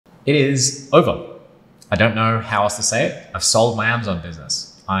It is over. I don't know how else to say it. I've sold my Amazon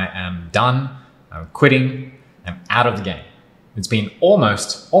business. I am done. I'm quitting. I'm out of the game. It's been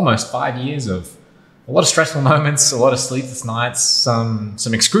almost 5 years of a lot of stressful moments, a lot of sleepless nights, some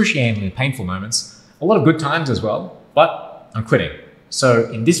excruciatingly painful moments, a lot of good times as well, but I'm quitting. So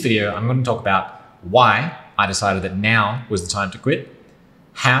in this video, I'm going to talk about why I decided that now was the time to quit,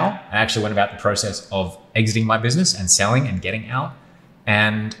 how I actually went about the process of exiting my business and selling and getting out,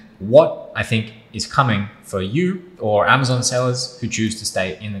 and what I think is coming for you or Amazon sellers who choose to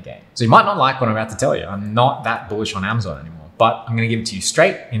stay in the game. So you might not like what I'm about to tell you. I'm not that bullish on Amazon anymore, but I'm going to give it to you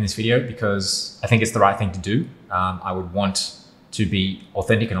straight in this video because I think it's the right thing to do. I would want to be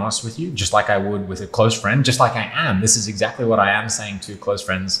authentic and honest with you, just like I would with a close friend, just like I am. This is exactly what I am saying to close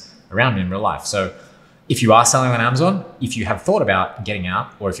friends around me in real life. So if you are selling on Amazon, if you have thought about getting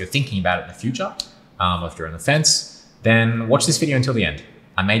out, or if you're thinking about it in the future, or if you're on the fence, then watch this video until the end.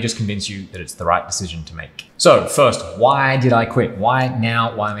 I may just convince you that it's the right decision to make. So first, why did I quit? Why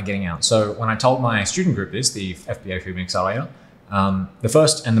now? Why am I getting out? So when I told my student group this, the FBA Freedom Accelerator, the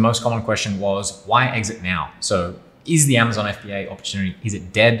first and the most common question was, why exit now? So is the Amazon FBA opportunity, is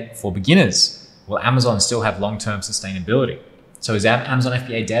it dead for beginners? Will Amazon still have long-term sustainability? So is Amazon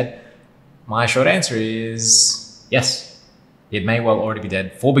FBA dead? My short answer is yes. It may well already be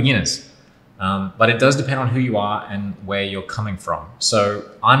dead for beginners. But it does depend on who you are and where you're coming from. So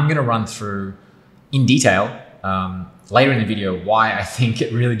I'm going to run through in detail later in the video why I think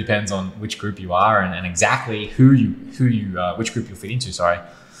it really depends on which group you are and exactly which group you'll fit into. Sorry.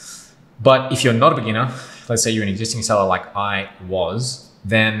 But if you're not a beginner, let's say you're an existing seller like I was,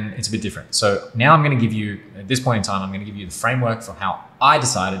 then it's a bit different. So now I'm going to give you, at this point in time, I'm going to give you the framework for how I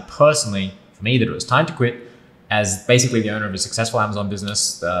decided personally for me that it was time to quit. As basically the owner of a successful Amazon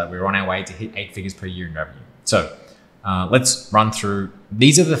business, we were on our way to hit 8 figures per year in revenue. So let's run through.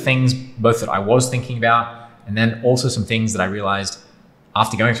 These are the things both that I was thinking about, and then also some things that I realized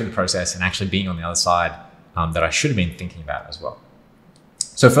after going through the process and actually being on the other side that I should have been thinking about as well.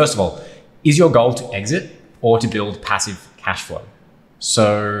 So first of all, is your goal to exit or to build passive cash flow?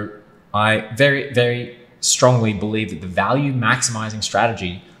 So I very, very strongly believe that the value maximizing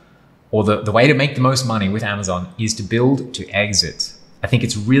strategy or the way to make the most money with Amazon is to build to exit. I think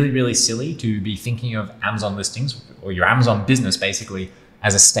it's really, really silly to be thinking of Amazon listings or your Amazon business basically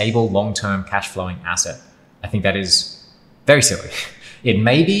as a stable, long-term cash flowing asset. I think that is very silly. It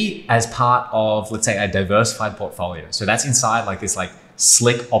may be as part of, let's say, a diversified portfolio. So that's inside like this like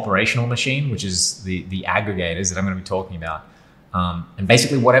slick operational machine, which is the aggregators that I'm going to be talking about. And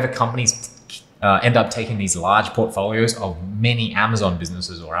basically whatever companies end up taking these large portfolios of many Amazon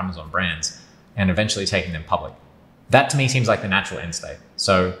businesses or Amazon brands and eventually taking them public. That to me seems like the natural end state.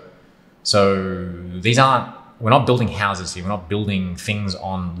 So these aren't, we're not building houses here. We're not building things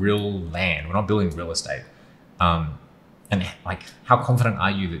on real land. We're not building real estate. And like, how confident are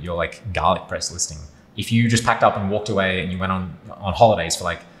you that you're like garlic press listing? If you just packed up and walked away and you went on holidays for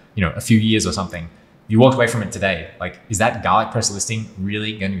like, a few years or something, you walked away from it today, like, is that garlic press listing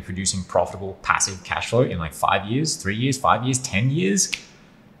really going to be producing profitable passive cash flow in like 5 years, 3 years, 5 years, 10 years?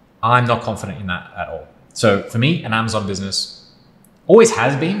 I'm not confident in that at all. So for me, an Amazon business always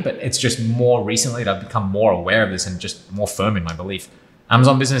has been, but it's just more recently that I've become more aware of this and just more firm in my belief.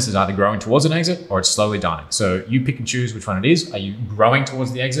 Amazon business is either growing towards an exit or it's slowly dying. So you pick and choose which one it is. Are you growing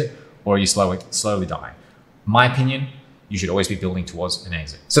towards the exit or are you slowly dying? My opinion, you should always be building towards an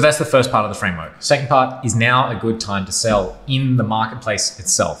exit. So that's the first part of the framework. Second part is now a good time to sell in the marketplace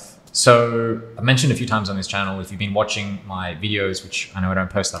itself. So I've mentioned a few times on this channel, if you've been watching my videos, which I know I don't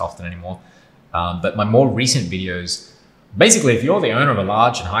post that often anymore, but my more recent videos, basically if you're the owner of a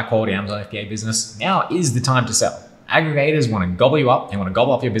large and high quality Amazon FBA business, now is the time to sell. Aggregators want to gobble you up, they want to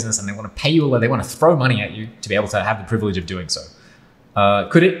gobble up your business and they want to pay you, they want to throw money at you to be able to have the privilege of doing so.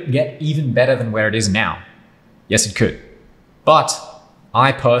 Could it get even better than where it is now? Yes, it could. But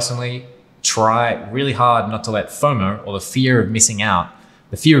I personally try really hard not to let FOMO or the fear of missing out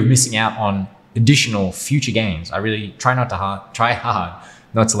on additional future gains. I really try hard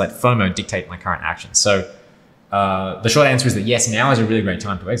not to let FOMO dictate my current actions. So the short answer is that yes, now is a really great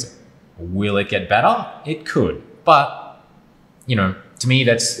time to exit. Will it get better? It could. But, to me,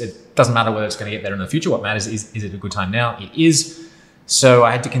 it doesn't matter whether it's going to get better in the future. What matters is it a good time now? It is. So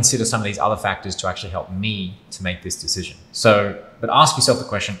I had to consider some of these other factors to actually help me to make this decision. But ask yourself the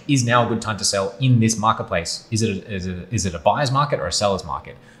question, is now a good time to sell in this marketplace? Is it a buyer's market or a seller's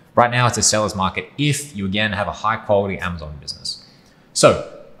market? Right now it's a seller's market if you again have a high quality Amazon business.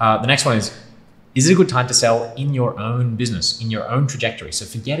 So the next one is it a good time to sell in your own business, in your own trajectory? So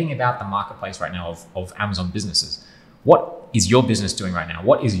forgetting about the marketplace right now of Amazon businesses. What is your business doing right now?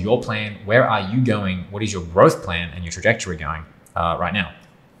 What is your plan? Where are you going? What is your growth plan and your trajectory going right now?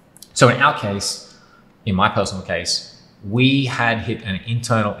 So in our case, in my personal case, we had hit an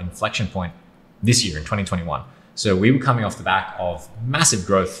internal inflection point this year in 2021. So we were coming off the back of massive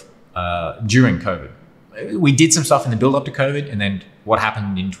growth during COVID. We did some stuff in the build up to COVID, and then what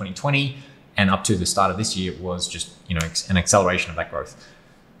happened in 2020 and up to the start of this year was just, an acceleration of that growth.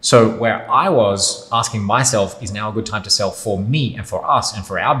 So where I was asking myself, is now a good time to sell for me and for us and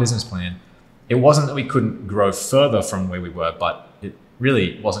for our business plan? It wasn't that we couldn't grow further from where we were, but it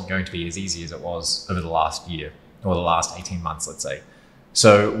really wasn't going to be as easy as it was over the last year or the last 18 months, let's say.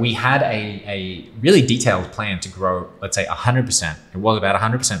 So we had a really detailed plan to grow, let's say 100%. It was about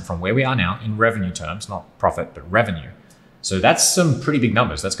 100% from where we are now in revenue terms, not profit, but revenue. So that's some pretty big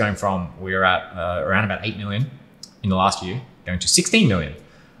numbers. That's going from, we're at around about 8 million in the last year, going to 16 million.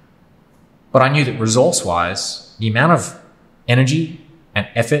 But I knew that resource-wise, the amount of energy and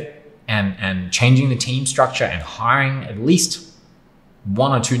effort and changing the team structure and hiring at least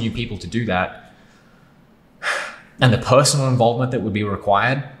 1 or 2 new people to do that, and the personal involvement that would be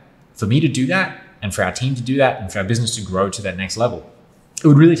required for me to do that and for our team to do that and for our business to grow to that next level, it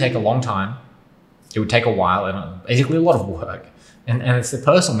would really take a long time. It would take a while and basically a lot of work. And it's the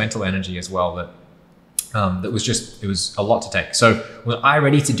personal mental energy as well that was just, it was a lot to take. So was I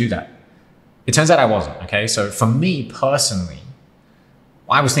ready to do that? It turns out I wasn't, okay? So for me personally,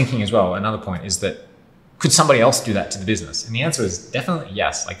 I was thinking as well, another point is that could somebody else do that to the business? And the answer is definitely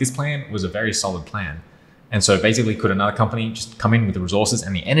yes. Like, this plan was a very solid plan. And so basically, could another company just come in with the resources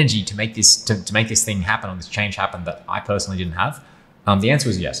and the energy to make this to make this thing happen or this change happen that I personally didn't have? The answer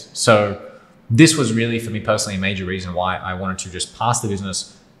was yes. So this was really, for me personally, a major reason why I wanted to just pass the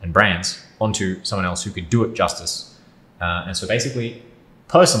business and brands onto someone else who could do it justice. And so basically,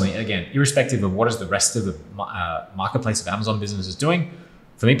 personally, again, irrespective of what is the rest of the marketplace of Amazon business is doing,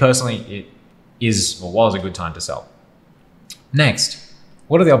 for me personally, it is or was a good time to sell. Next,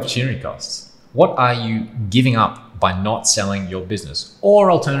 what are the opportunity costs? What are you giving up by not selling your business?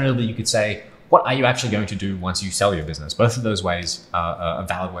 Or alternatively, you could say, what are you actually going to do once you sell your business? Both of those ways are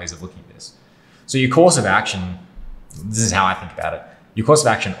valid ways of looking at this. So your course of action, this is how I think about it. Your course of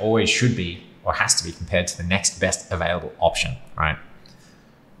action always should be or has to be compared to the next best available option, right?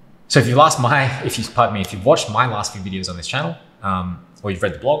 So if you've watched my last few videos on this channel, or you've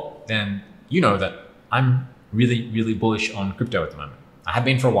read the blog, then you know that I'm really, really bullish on crypto at the moment. I have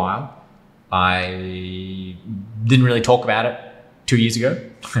been for a while. I didn't really talk about it 2 years ago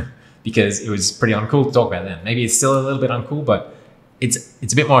because it was pretty uncool to talk about then. Maybe it's still a little bit uncool, but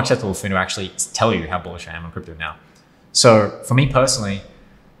it's a bit more acceptable for me to actually tell you how bullish I am on crypto now. So for me personally,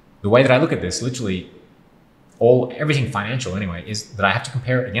 the way that I look at this, literally everything financial anyway, is that I have to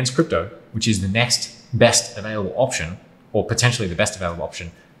compare it against crypto, which is the next best available option, or potentially the best available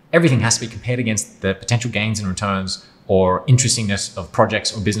option. Everything has to be compared against the potential gains and returns or interestingness of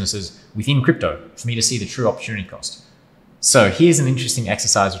projects or businesses within crypto for me to see the true opportunity cost. So here's an interesting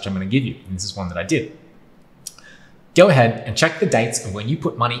exercise which I'm going to give you, and this is one that I did. Go ahead and check the dates of when you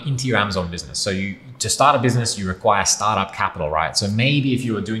put money into your Amazon business. So to start a business, you require startup capital, right? So maybe if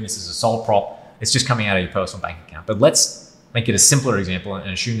you were doing this as a sole prop, it's just coming out of your personal bank account. But let's make it a simpler example and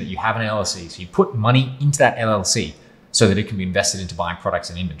assume that you have an LLC. So you put money into that LLC so that it can be invested into buying products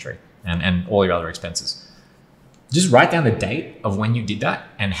and inventory and all your other expenses. Just write down the date of when you did that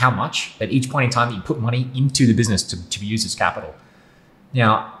and how much at each point in time that you put money into the business to be used as capital.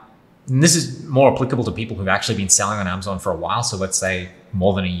 Now, and this is more applicable to people who've actually been selling on Amazon for a while. So let's say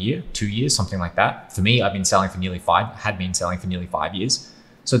more than a year, 2 years, something like that. For me, I've been selling for nearly 5 years.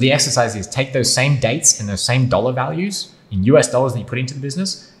 So the exercise is take those same dates and those same dollar values in US dollars that you put into the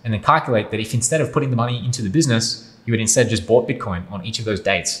business, and then calculate that if instead of putting the money into the business, you would instead just bought Bitcoin on each of those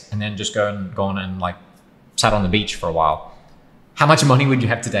dates and then just gone and like sat on the beach for a while. How much money would you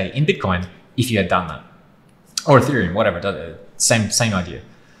have today in Bitcoin if you had done that? Or Ethereum, whatever, same idea.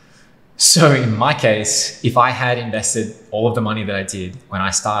 So in my case, if I had invested all of the money that I did when I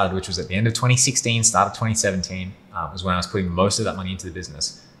started, which was at the end of 2016, start of 2017, was when I was putting most of that money into the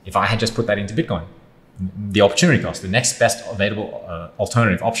business. If I had just put that into Bitcoin, the opportunity cost, the next best available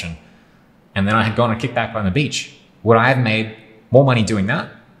alternative option, and then I had gone and kicked back on the beach, would I have made more money doing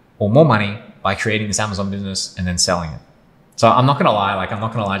that or more money by creating this Amazon business and then selling it? So I'm not gonna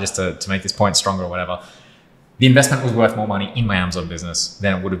lie, just to make this point stronger or whatever. The investment was worth more money in my Amazon business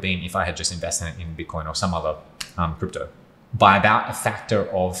than it would have been if I had just invested it in Bitcoin or some other crypto, by about a factor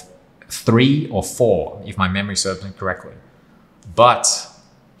of 3 or 4, if my memory serves me correctly. But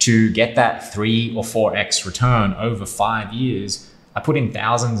to get that 3 or 4x return over 5 years, I put in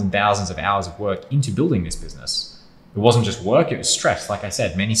thousands and thousands of hours of work into building this business. It wasn't just work, it was stress. Like I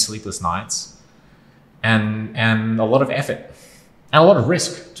said, many sleepless nights and a lot of effort and a lot of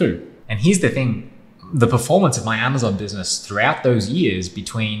risk too. And here's the thing, the performance of my Amazon business throughout those years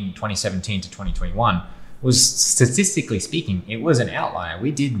between 2017 to 2021 was, statistically speaking, it was an outlier.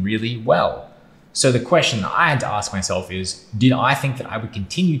 We did really well. So the question I had to ask myself is, did I think that I would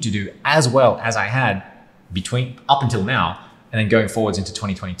continue to do as well as I had up until now, and then going forwards into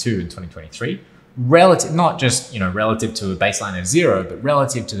 2022 and 2023, relative, not just, relative to a baseline of 0, but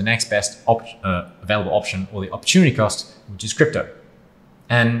relative to the next best available option, or the opportunity cost, which is crypto.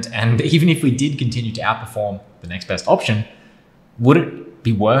 And even if we did continue to outperform the next best option, would it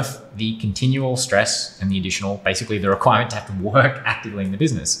be worth the continual stress and the additional, basically the requirement to have to work actively in the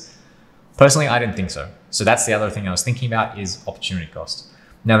business? Personally, I didn't think so. So that's the other thing I was thinking about, is opportunity cost.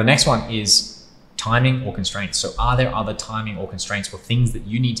 Now, the next one is timing or constraints. So are there other timing or constraints or things that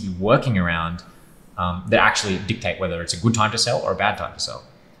you need to be working around that actually dictate whether it's a good time to sell or a bad time to sell?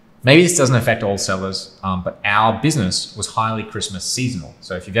 Maybe this doesn't affect all sellers, but our business was highly Christmas seasonal.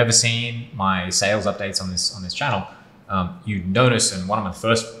 So if you've ever seen my sales updates on this channel, you'd notice in one of my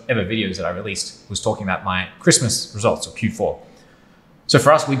first ever videos that I released was talking about my Christmas results, or Q4. So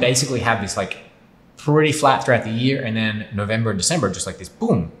for us, we basically have this like pretty flat throughout the year, and then November and December, just like this,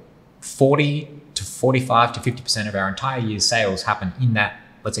 boom, 40 to 45 to 50% of our entire year's sales happen in that,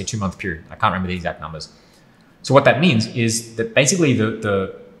 let's say, 2-month period. I can't remember the exact numbers. So what that means is that basically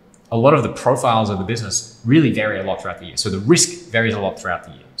a lot of the profiles of the business really vary a lot throughout the year. So the risk varies a lot throughout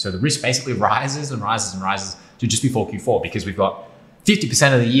the year. So the risk basically rises and rises and rises to just before Q4, because we've got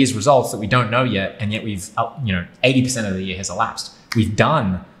 50% of the year's results that we don't know yet, and yet we've, 80% of the year has elapsed. We've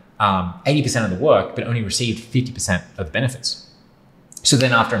done 80% of the work, but only received 50% of the benefits. So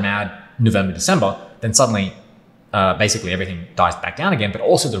then after a mad November, December, then suddenly basically everything dies back down again, but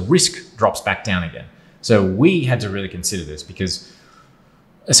also the risk drops back down again. So we had to really consider this, because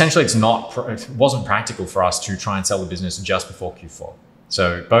essentially it wasn't practical for us to try and sell the business just before Q4.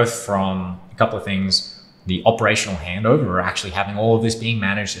 So both from a couple of things, the operational handover, or actually having all of this being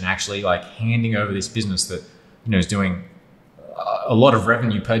managed and actually like handing over this business that is doing a lot of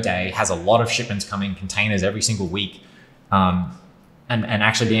revenue per day, has a lot of shipments coming, containers every single week, and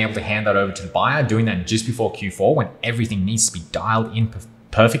actually being able to hand that over to the buyer, doing that just before Q4 when everything needs to be dialed in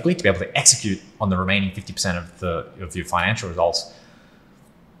perfectly to be able to execute on the remaining 50% of your financial results.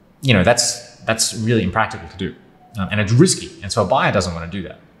 That's really impractical to do, and it's risky, and so a buyer doesn't want to do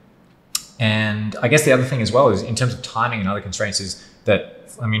that. And I guess the other thing as well is, in terms of timing and other constraints, is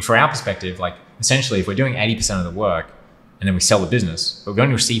that, for our perspective, like essentially if we're doing 80% of the work and then we sell the business, but we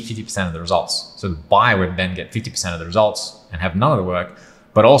only receive 50% of the results. So the buyer would then get 50% of the results and have none of the work,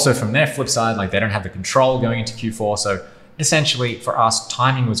 but also from their flip side, like they don't have the control going into Q4. So essentially for us,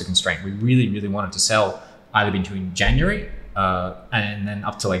 timing was a constraint. We really, really wanted to sell either between January and then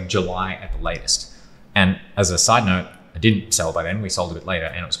up to like July at the latest. And as a side note, I didn't sell by then. We sold a bit later,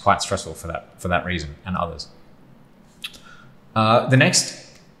 and it was quite stressful for that reason and others. The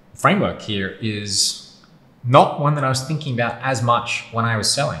next framework here is not one that I was thinking about as much when I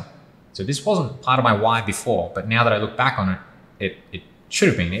was selling. So this wasn't part of my why before, but now that I look back on it, it should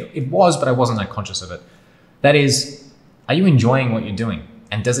have been. It was, but I wasn't that conscious of it. That is, are you enjoying what you're doing?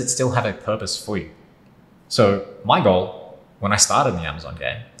 And does it still have a purpose for you? So my goal when I started in the Amazon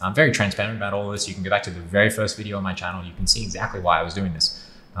game, I'm very transparent about all of this. You can go back to the very first video on my channel. You can see exactly why I was doing this.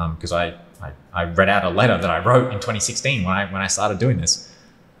 Because I read out a letter that I wrote in 2016 when I started doing this.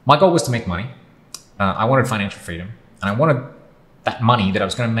 My goal was to make money. I wanted financial freedom, and I wanted that money that I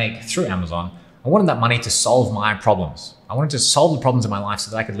was going to make through Amazon. I wanted that money to solve my problems. I wanted to solve the problems in my life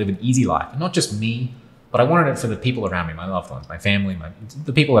so that I could live an easy life. And not just me, but I wanted it for the people around me, my loved ones, my family,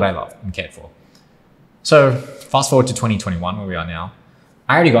 the people that I love and cared for. So fast forward to 2021, where we are now.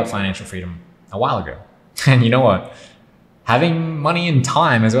 I already got financial freedom a while ago. And you know what? Having money and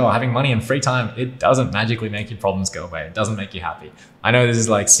time as well, having money and free time, it doesn't magically make your problems go away. It doesn't make you happy. I know this is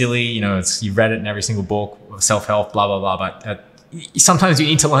like silly, you've read it in every single book, self-help, blah, blah, blah, but sometimes you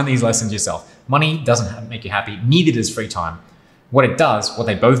need to learn these lessons yourself. Money doesn't make you happy, neither does free time. What it does, what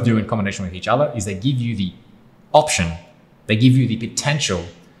they both do in combination with each other, is they give you the option, they give you the potential,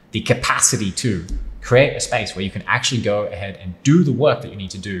 the capacity to create a space where you can actually go ahead and do the work that you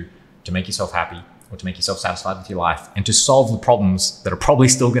need to do to make yourself happy, or to make yourself satisfied with your life, and to solve the problems that are probably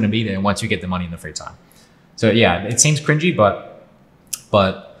still going to be there once you get the money and the free time. So yeah, it seems cringy,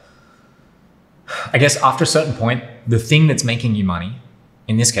 but I guess after a certain point, the thing that's making you money,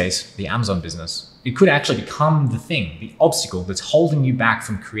 in this case, the Amazon business, it could actually become the thing, the obstacle that's holding you back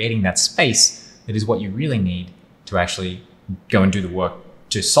from creating that space that is what you really need to actually go and do the work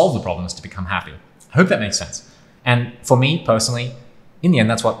to solve the problems to become happy. I hope that makes sense. And for me personally, in the end,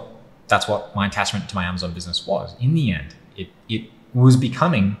 that's what my attachment to my Amazon business was. In the end, it was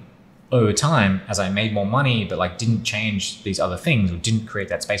becoming, over time, as I made more money, but like didn't change these other things or didn't create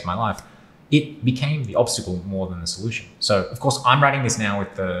that space in my life, it became the obstacle more than the solution. So of course I'm writing this now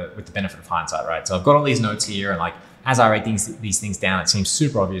with the benefit of hindsight, right? So I've got all these notes here, and like as I write these things down, it seems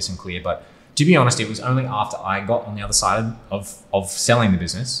super obvious and clear. But to be honest, it was only after I got on the other side of selling the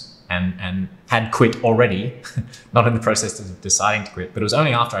business and had quit already, not in the process of deciding to quit, but it was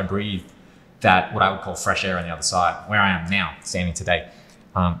only after I breathed that what I would call fresh air on the other side, where I am now, standing today,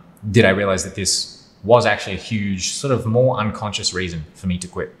 did I realize that this was actually a huge, sort of more unconscious reason for me to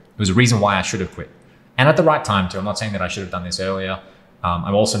quit. It was a reason why I should have quit. And at the right time too. I'm not saying that I should have done this earlier.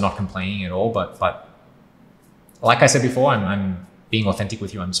 I'm also not complaining at all, but like I said before, I'm being authentic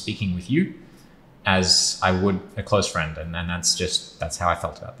with you. I'm speaking with you as I would a close friend. And that's how I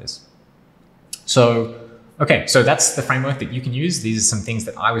felt about this. So, okay, so that's the framework that you can use. These are some things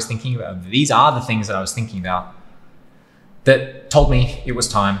that I was thinking about. These are the things that I was thinking about that told me it was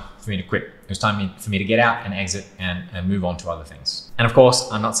time for me to quit. It was time for me to get out and exit and move on to other things. And of course,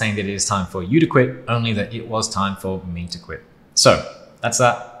 I'm not saying that it is time for you to quit, only that it was time for me to quit. So that's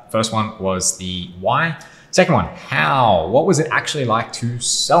that. First one was the why. Second one, how? What was it actually like to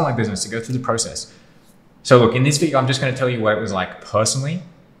sell my business, to go through the process? So look, in this video, I'm just going to tell you what it was like personally,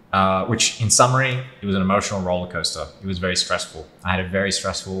 which in summary, it was an emotional roller coaster. It was very stressful. I had a very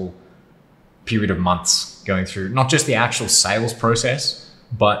stressful period of months going through not just the actual sales process,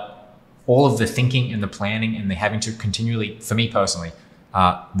 but all of the thinking and the planning and the having to continually, for me personally,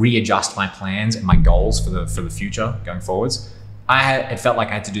 readjust my plans and my goals for the future going forwards. It felt like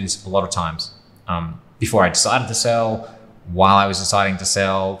I had to do this a lot of times before I decided to sell, while I was deciding to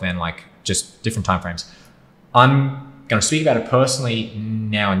sell, then like just different timeframes. I'm going to speak about it personally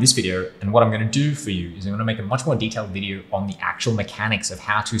now in this video, and what I'm going to do for you is I'm going to make a much more detailed video on the actual mechanics of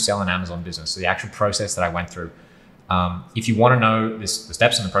how to sell an Amazon business, so the actual process that I went through. If you want to know the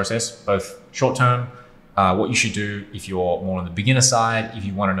steps in the process, both short term, what you should do if you're more on the beginner side, if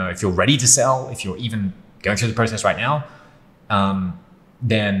you want to know if you're ready to sell, if you're even going through the process right now,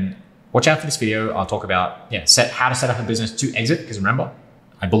 then watch out for this video. I'll talk about how to set up a business to exit, because remember,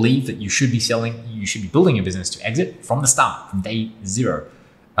 I believe that you should be building a business to exit from the start, from day zero.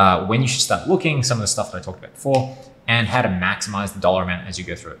 When you should start looking, some of the stuff that I talked about before, and how to maximize the dollar amount as you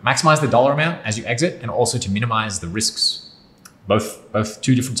go through it. Maximize the dollar amount as you exit, and also to minimize the risks, both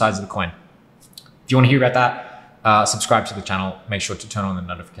two different sides of the coin. If you want to hear about that, subscribe to the channel. Make sure to turn on the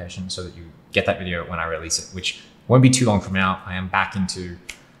notification so that you get that video when I release it, which won't be too long from now. I am back into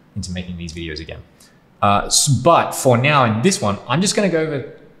making these videos again. But for now, in this one, I'm just going to go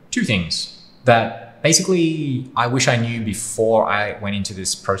over two things that basically I wish I knew before I went into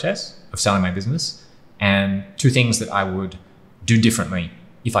this process of selling my business, and two things that I would do differently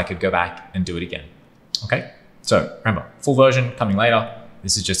if I could go back and do it again. Okay, so remember, full version coming later.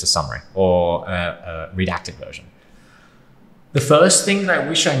 This is just a summary or a redacted version. The first thing that I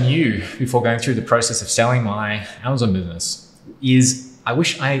wish I knew before going through the process of selling my Amazon business is I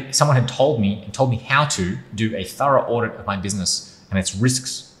wish someone had told me how to do a thorough audit of my business and its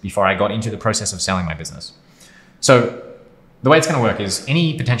risks before I got into the process of selling my business. So the way it's going to work is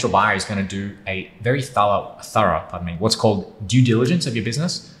any potential buyer is going to do a very thorough, what's called due diligence of your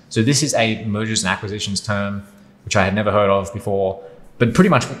business. So this is a mergers and acquisitions term, which I had never heard of before, but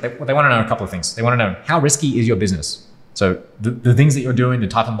pretty much what they want to know a couple of things. They want to know, how risky is your business? So the things that you're doing, the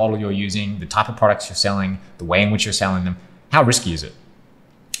type of model you're using, the type of products you're selling, the way in which you're selling them, how risky is it?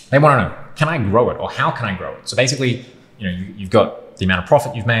 They want to know, can I grow it, or how can I grow it? So basically, you've got the amount of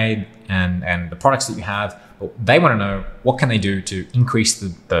profit you've made and the products that you have, but they want to know what can they do to increase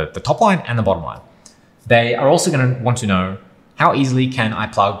the top line and the bottom line. They are also going to want to know, how easily can I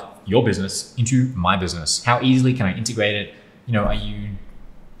plug your business into my business? How easily can I integrate it?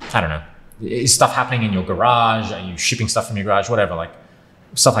 I don't know, is stuff happening in your garage? Are you shipping stuff from your garage? Whatever, like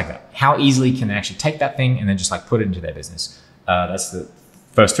stuff like that. How easily can they actually take that thing and then just like put it into their business? That's the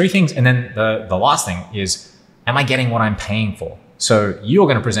first three things. And then the last thing is, am I getting what I'm paying for? So you're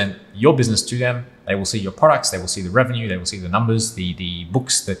going to present your business to them. They will see your products. They will see the revenue. They will see the numbers, the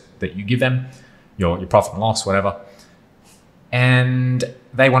books that you give them, your profit and loss, whatever. And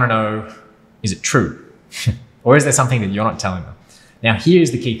they want to know, is it true? Or is there something that you're not telling them? Now,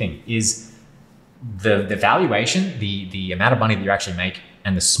 here's the key thing, is the valuation, the amount of money that you actually make,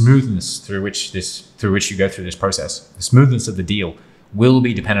 and the smoothness through which you go through this process, the smoothness of the deal will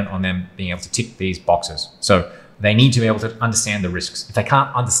be dependent on them being able to tick these boxes. So they need to be able to understand the risks. If they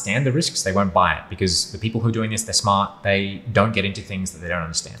can't understand the risks, they won't buy it, because the people who are doing this, they're smart. They don't get into things that they don't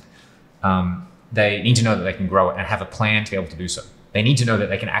understand. they need to know that they can grow it and have a plan to be able to do so. They need to know that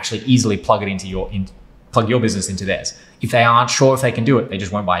they can actually easily plug it into plug your business into theirs. If they aren't sure if they can do it, they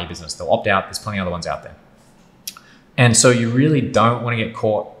just won't buy your business. They'll opt out. There's plenty of other ones out there. And so you really don't want to get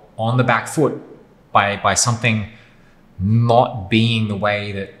caught on the back foot by something not being the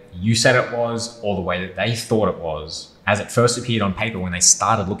way that you said it was or the way that they thought it was as it first appeared on paper when they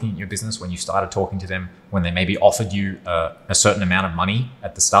started looking at your business, when you started talking to them, when they maybe offered you a certain amount of money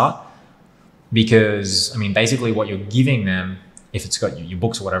at the start. Because, I mean, basically what you're giving them, if it's got your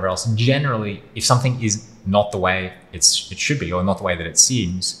books or whatever else, generally, if something is not the way it should be or not the way that it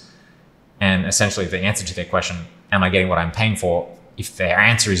seems, and essentially the answer to their question, am I getting what I'm paying for? If their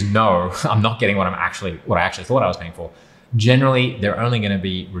answer is no, I'm not getting what I actually thought I was paying for, generally they're only going to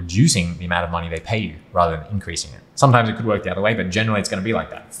be reducing the amount of money they pay you rather than increasing it. Sometimes it could work the other way, but generally it's going to be like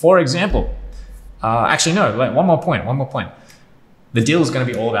that. For example, actually no, one more point. The deal is going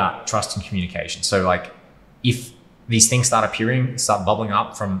to be all about trust and communication. So like if these things start bubbling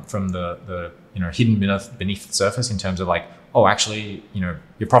up from the hidden beneath the surface in terms of like, oh, actually, your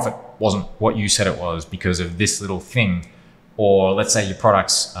profit wasn't what you said it was because of this little thing, or let's say your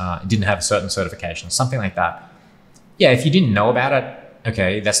products didn't have a certain certification, something like that. Yeah, if you didn't know about it,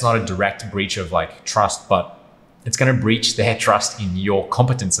 okay, that's not a direct breach of like trust, but it's going to breach their trust in your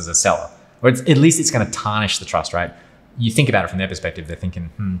competence as a seller, or at least it's going to tarnish the trust, right? You think about it from their perspective, they're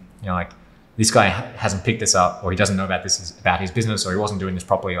thinking, like this guy hasn't picked this up, or he doesn't know about his business, or he wasn't doing this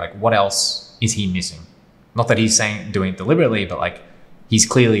properly. Like, what else is he missing? Not that he's doing it deliberately, but like he's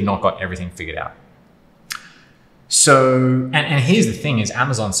clearly not got everything figured out. So, and here's the thing is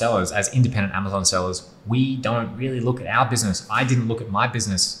Amazon sellers, as independent Amazon sellers, we don't really look at our business. I didn't look at my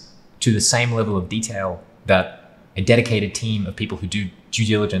business to the same level of detail that a dedicated team of people who do due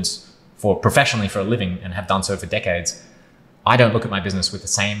diligence professionally for a living and have done so for decades. I don't look at my business with the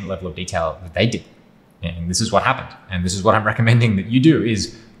same level of detail that they did. And this is what happened. And this is what I'm recommending that you do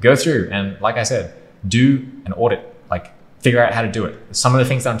is go through and, like I said, do an audit, like figure out how to do it. Some of the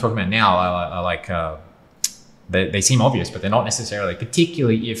things that I'm talking about now are like, they seem obvious, but they're not necessarily,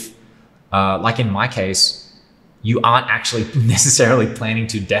 particularly if, like in my case, you aren't actually necessarily planning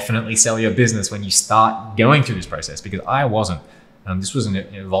to definitely sell your business when you start going through this process, because I wasn't. This was an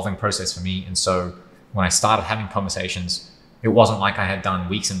evolving process for me. And so when I started having conversations, it wasn't like I had done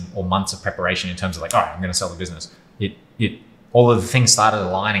weeks or months of preparation in terms of like, all right, I'm going to sell the business. All of the things started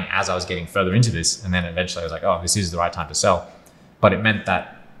aligning as I was getting further into this. And then eventually I was like, oh, this is the right time to sell. But it meant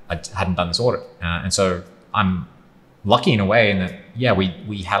that I hadn't done this audit. And so I'm lucky in a way in that, yeah,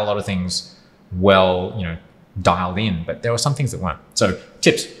 we had a lot of things well, dialed in, but there were some things that weren't. So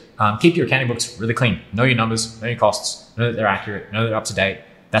tips, keep your accounting books really clean. Know your numbers, know your costs, know that they're accurate, know that they're up to date.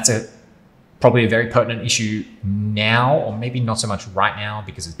 That's probably a very pertinent issue now, or maybe not so much right now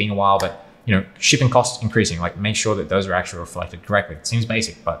because it's been a while, but shipping costs increasing, like make sure that those are actually reflected correctly. It seems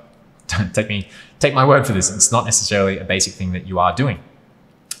basic, but don't take my word for this. It's not necessarily a basic thing that you are doing.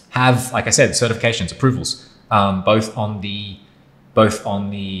 Have, like I said, certifications, approvals, both on the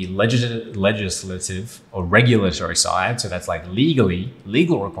legislative or regulatory side. So that's like legal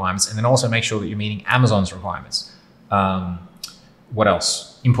requirements, and then also make sure that you're meeting Amazon's requirements. What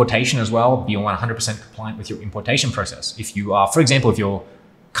else? Importation as well. Be 100% compliant with your importation process. If you are, for example, if you're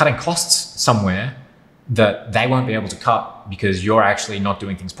cutting costs somewhere that they won't be able to cut because you're actually not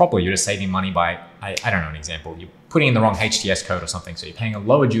doing things properly, you're just saving money by, I don't know an example, you're putting in the wrong HTS code or something, so you're paying a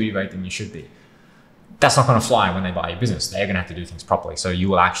lower duty rate than you should be. That's not going to fly when they buy your business. They're going to have to do things properly. So you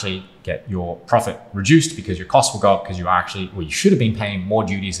will actually get your profit reduced because your costs will go up because you should have been paying more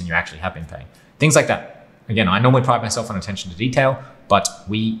duties than you actually have been paying. Things like that. Again, I normally pride myself on attention to detail, but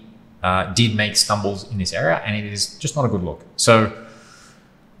we did make stumbles in this area, and it is just not a good look. So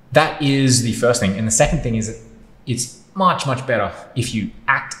that is the first thing. And the second thing is that it's much, much better if you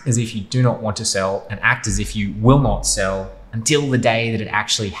act as if you do not want to sell and act as if you will not sell until the day that it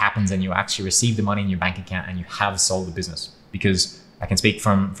actually happens and you actually receive the money in your bank account and you have sold the business. Because I can speak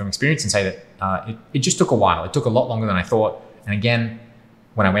from experience and say that it just took a while. It took a lot longer than I thought. And again,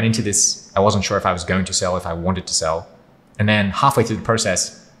 when I went into this, I wasn't sure if I was going to sell, if I wanted to sell. And then halfway through the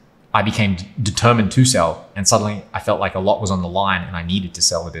process, I became determined to sell. And suddenly I felt like a lot was on the line and I needed to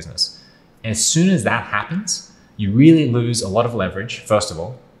sell the business. And as soon as that happens, you really lose a lot of leverage, first of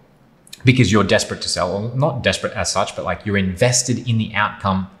all, because you're desperate to sell, or not desperate as such, but like you're invested in the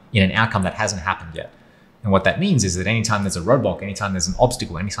outcome, in an outcome that hasn't happened yet. And what that means is that anytime there's a roadblock, anytime there's an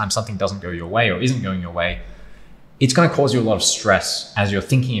obstacle, anytime something doesn't go your way or isn't going your way, it's going to cause you a lot of stress as you're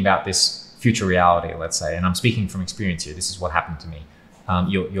thinking about this future reality, let's say. And I'm speaking from experience here. This is what happened to me.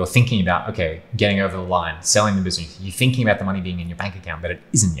 You're thinking about, okay, getting over the line, selling the business. You're thinking about the money being in your bank account, but it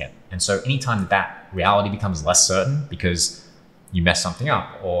isn't yet. And so anytime that reality becomes less certain because you mess something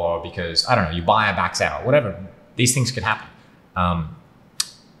up, or because, I don't know, you buy a backs out, whatever, these things could happen.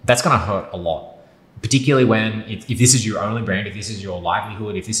 That's going to hurt a lot, particularly when if this is your only brand, if this is your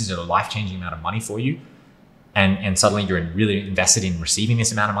livelihood, if this is a life-changing amount of money for you, and suddenly you're really invested in receiving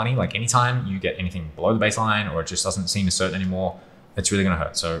this amount of money. Like anytime you get anything below the baseline, or it just doesn't seem as certain anymore, it's really going to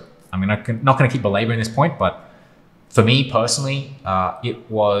hurt. So I'm not going to keep belaboring this point, but for me personally, it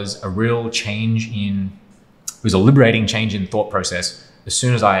was a real change it was a liberating change in thought process. As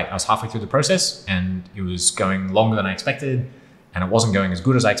soon as I was halfway through the process and it was going longer than I expected, and it wasn't going as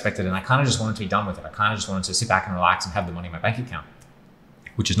good as I expected, and I kind of just wanted to be done with it. I kind of just wanted to sit back and relax and have the money in my bank account,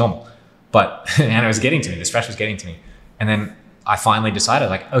 which is normal. But, and it was getting to me, the stress was getting to me. And then I finally decided,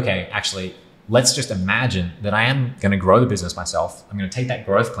 like, okay, actually, let's just imagine that I am going to grow the business myself. I'm going to take that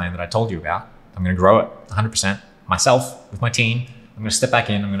growth plan that I told you about. I'm going to grow it 100% myself with my team. I'm going to step back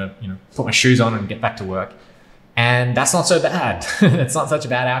in. I'm going to, put my shoes on and get back to work. And that's not so bad. That's not such a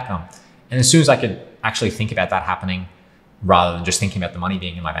bad outcome. And as soon as I could actually think about that happening, rather than just thinking about the money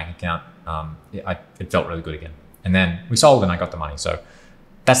being in my bank account, it felt really good again. And then we sold and I got the money. So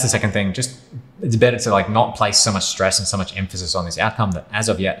that's the second thing. Just it's better to not place so much stress and so much emphasis on this outcome that as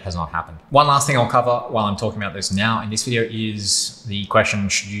of yet has not happened. One last thing I'll cover while I'm talking about this now in this video is the question,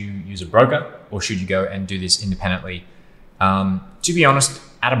 should you use a broker or should you go and do this independently? To be honest,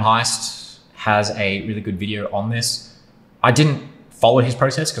 Adam Heist has a really good video on this. I didn't follow his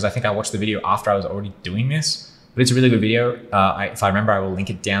process because I think I watched the video after I was already doing this, but it's a really good video. If I remember, I will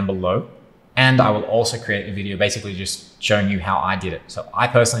link it down below. And I will also create a video basically just showing you how I did it. So I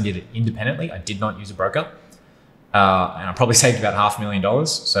personally did it independently. I did not use a broker. And I probably saved about $500,000.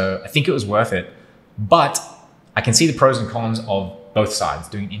 So I think it was worth it. But I can see the pros and cons of both sides,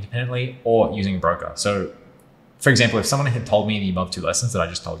 doing it independently or using a broker. So for example, if someone had told me the above two lessons that I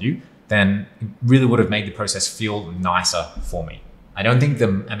just told you, then it really would have made the process feel nicer for me. I don't think the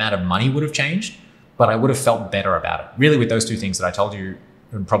amount of money would have changed, but I would have felt better about it. Really, with those two things that I told you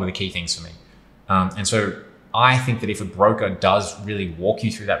are probably the key things for me. And so I think that if a broker does really walk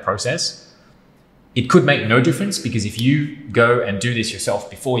you through that process, it could make no difference, because if you go and do this yourself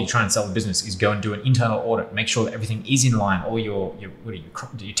before you try and sell the business, is go and do an internal audit, make sure that everything is in line, all your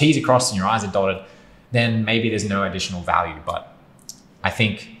T's are crossed and your I's are dotted, then maybe there's no additional value. But I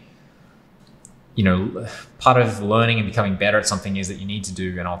think, part of learning and becoming better at something is that you need to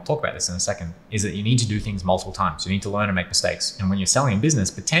do, and I'll talk about this in a second, is that you need to do things multiple times. You need to learn and make mistakes. And when you're selling a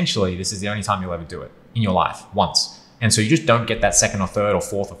business, potentially this is the only time you'll ever do it in your life, once. And so you just don't get that second or third or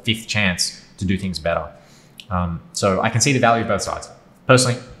fourth or fifth chance to do things better. So I can see the value of both sides.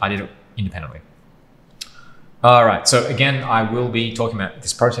 Personally, I did it independently. All right, so again, I will be talking about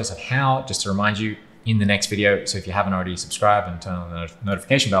this process of how, just to remind you, in the next video. So if you haven't already, subscribe and turn on the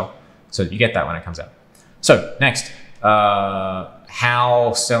notification bell so that you get that when it comes out. So next,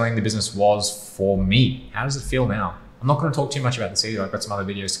 how selling the business was for me. How does it feel now? I'm not going to talk too much about this either. I've got some other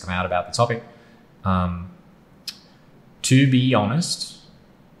videos to come out about the topic. To be honest,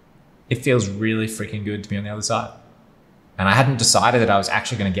 it feels really freaking good to be on the other side. And I hadn't decided that I was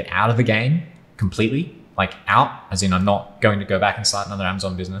actually going to get out of the game completely, like out, as in I'm not going to go back and start another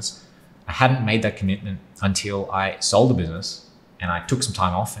Amazon business. I hadn't made that commitment until I sold the business. And I took some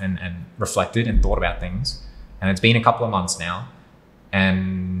time off and reflected and thought about things. And it's been a couple of months now.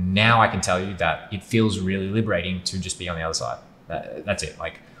 And now I can tell you that it feels really liberating to just be on the other side. That's it.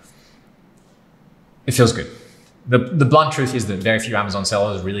 Like, it feels good. The blunt truth is that very few Amazon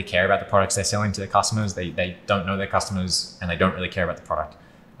sellers really care about the products they're selling to their customers. They don't know their customers and they don't really care about the product.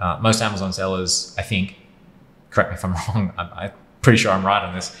 Most Amazon sellers, I think, correct me if I'm wrong, I'm pretty sure I'm right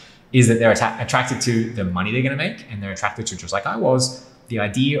on this, is that they're attracted to the money they're going to make, and they're attracted to, just like I was, the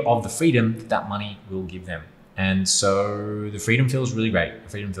idea of the freedom that that money will give them. And so the freedom feels really great. The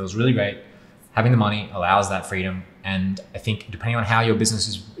freedom feels really great. Having the money allows that freedom. And I think depending on how your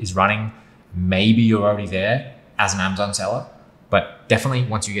business is running, maybe you're already there as an Amazon seller, but definitely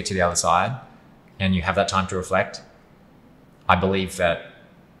once you get to the other side and you have that time to reflect, I believe that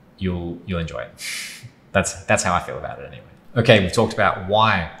you'll enjoy it. That's how I feel about it anyway. Okay, we've talked about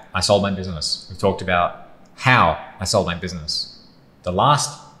why I sold my business. We've talked about how I sold my business. The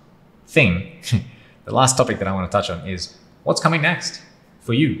last thing, the last topic that I want to touch on is what's coming next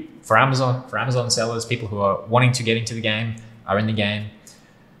for you, for Amazon sellers, people who are wanting to get into the game, are in the game,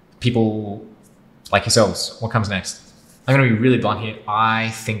 people like yourselves. What comes next? I'm going to be really blunt here. I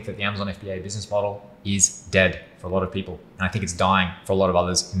think that the Amazon FBA business model is dead for a lot of people. And I think it's dying for a lot of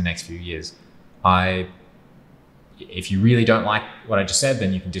others in the next few years. If you really don't like what I just said,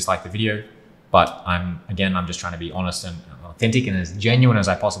 then you can dislike the video. But I'm just trying to be honest and authentic and as genuine as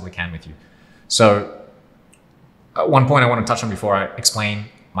I possibly can with you. So one point I want to touch on before I explain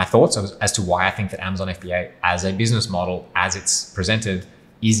my thoughts as to why I think that Amazon FBA as a business model, as it's presented,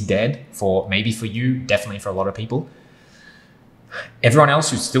 is dead maybe for you, definitely for a lot of people. Everyone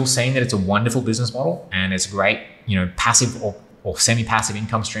else who's still saying that it's a wonderful business model and it's a great, passive or semi-passive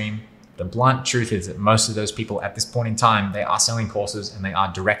income stream. The blunt truth is that most of those people at this point in time, they are selling courses and they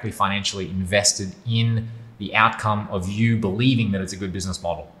are directly financially invested in the outcome of you believing that it's a good business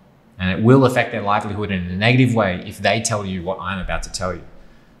model. And it will affect their livelihood in a negative way if they tell you what I'm about to tell you.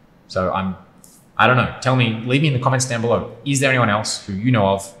 So I don't know, tell me, leave me in the comments down below. Is there anyone else who you know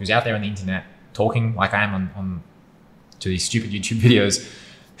of who's out there on the internet talking like I am on to these stupid YouTube videos,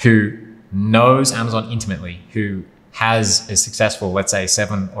 who knows Amazon intimately, who has a successful, let's say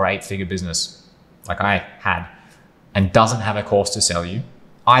 7 or 8 figure business like I had, and doesn't have a course to sell you,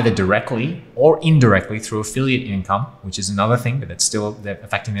 either directly or indirectly through affiliate income, which is another thing, but it's still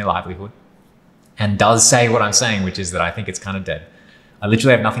affecting their livelihood, and does say what I'm saying, which is that I think it's kind of dead. I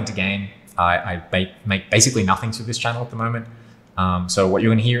literally have nothing to gain. I make basically nothing to this channel at the moment. So what you're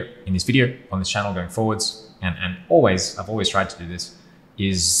going to hear in this video on this channel going forwards, and I've always tried to do this,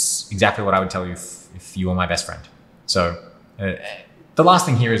 is exactly what I would tell you if you were my best friend. So the last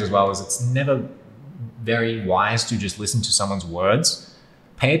thing here is it's never very wise to just listen to someone's words.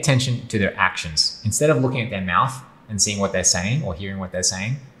 Pay attention to their actions. Instead of looking at their mouth and seeing what they're saying or hearing what they're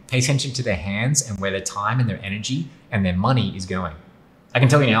saying, pay attention to their hands and where their time and their energy and their money is going. I can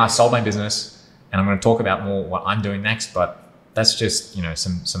tell you now, I sold my business and I'm going to talk about more what I'm doing next, but that's just,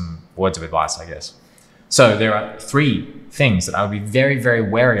 some words of advice, I guess. So there are 3 things that I would be very, very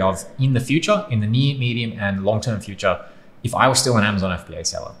wary of in the future, in the near, medium, and long-term future, if I was still an Amazon FBA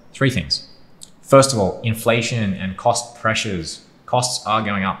seller. 3 things. First of all, inflation and cost pressures. Costs are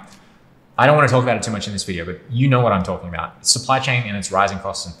going up. I don't want to talk about it too much in this video, but you know what I'm talking about. It's supply chain and its rising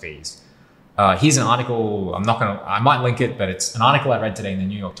costs and fees. Here's an article, I might link it, but it's an article I read today in the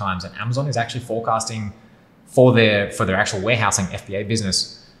New York Times, and Amazon is actually forecasting for their actual warehousing FBA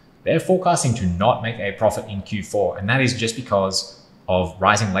business, they're forecasting to not make a profit in Q4. And that is just because of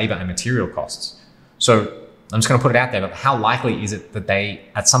rising labor and material costs. So I'm just going to put it out there, but how likely is it that they,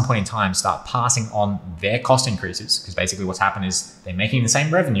 at some point in time, start passing on their cost increases? Because basically what's happened is they're making the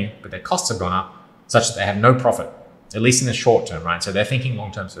same revenue, but their costs have gone up such that they have no profit, at least in the short term, right? So they're thinking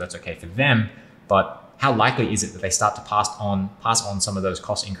long term, so that's okay for them. But how likely is it that they start to pass on some of those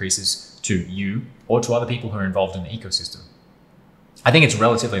cost increases to you or to other people who are involved in the ecosystem? I think it's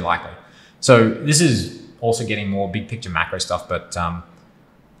relatively likely. So this is also getting more big picture macro stuff, but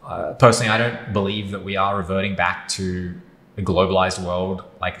personally, I don't believe that we are reverting back to a globalized world.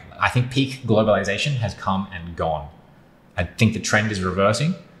 Like, I think peak globalization has come and gone. I think the trend is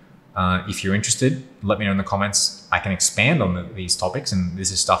reversing. If you're interested, let me know in the comments. I can expand on these topics, and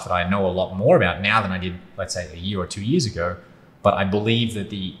this is stuff that I know a lot more about now than I did, let's say, a year or 2 years ago. But I believe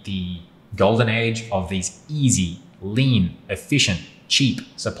that the golden age of these easy, lean, efficient, cheap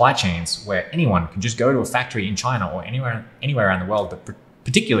supply chains, where anyone can just go to a factory in China or anywhere around the world, but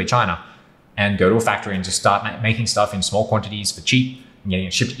particularly China, and go to a factory and just start making stuff in small quantities for cheap and getting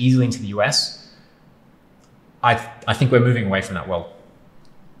it shipped easily into the US. I think we're moving away from that world.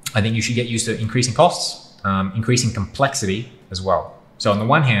 I think you should get used to increasing costs, increasing complexity as well. So on the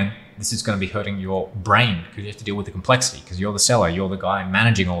one hand, this is going to be hurting your brain because you have to deal with the complexity because you're the seller, you're the guy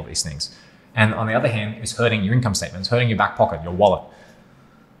managing all of these things. And on the other hand, it's hurting your income statement, it's hurting your back pocket, your wallet.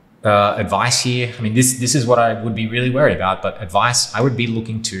 Advice here, I mean, this is what I would be really worried about, but advice, I would be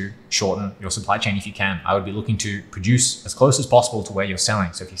looking to shorten your supply chain if you can. I would be looking to produce as close as possible to where you're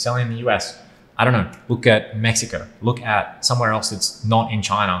selling. So if you're selling in the US, I don't know, look at Mexico, look at somewhere else that's not in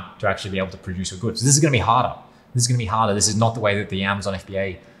China to actually be able to produce your goods. This is going to be harder. This is going to be harder. This is not the way that the Amazon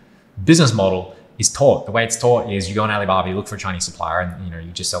FBA business model is taught. The way it's taught is you go on Alibaba, you look for a Chinese supplier, and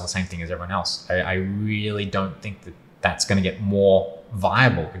you just sell the same thing as everyone else. I really don't think that that's going to get more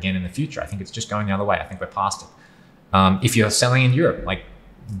viable again in the future. I think it's just going the other way. I think we're past it. If you're selling in Europe, like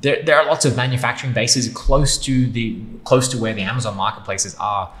there are lots of manufacturing bases close to where the Amazon marketplaces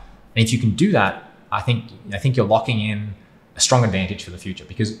are. And if you can do that, I think you're locking in a strong advantage for the future,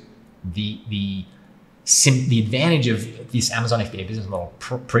 because the advantage of this Amazon FBA business model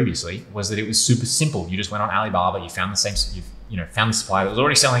previously was that it was super simple. You just went on Alibaba, you found found the supplier that was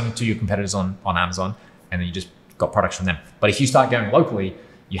already selling to your competitors on Amazon, and then you just got products from them. But if you start going locally,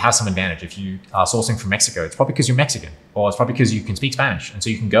 you have some advantage. If you are sourcing from Mexico, it's probably because you're Mexican, or it's probably because you can speak Spanish. And so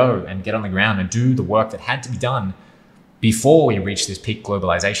you can go and get on the ground and do the work that had to be done before we reach this peak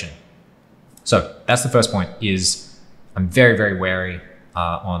globalization. So that's the first point, is I'm very, very wary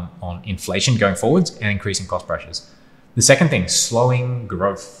on inflation going forwards and increasing cost pressures. The second thing, slowing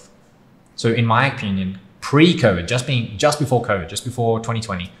growth. So in my opinion, pre-COVID, just before COVID, just before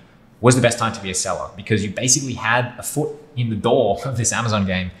 2020, was the best time to be a seller, because you basically had a foot in the door of this Amazon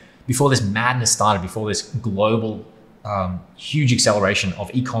game before this madness started, before this global huge acceleration of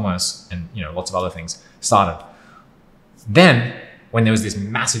e-commerce and lots of other things started. Then when there was this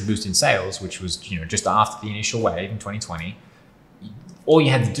massive boost in sales, which was just after the initial wave in 2020, all you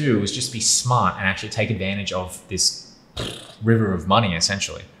had to do was just be smart and actually take advantage of this river of money,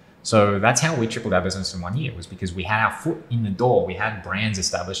 essentially. So that's how we tripled our business in 1 year, was because we had our foot in the door. We had brands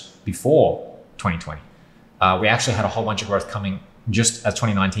established before 2020. We actually had a whole bunch of growth coming just as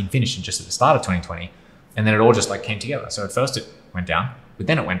 2019 finished and just at the start of 2020. And then it all just came together. So at first it went down, but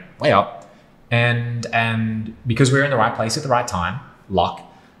then it went way up. And because we were in the right place at the right time, luck,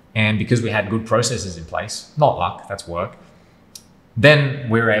 and because we had good processes in place, not luck, that's work, then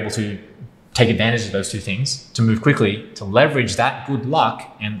we were able to take advantage of those two things to move quickly, to leverage that good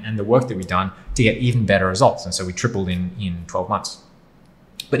luck and the work that we've done to get even better results. And so we tripled in 12 months.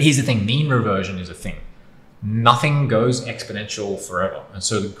 But here's the thing, mean reversion is a thing. Nothing goes exponential forever. And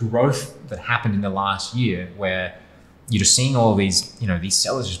so the growth that happened in the last year, where you're just seeing all these, these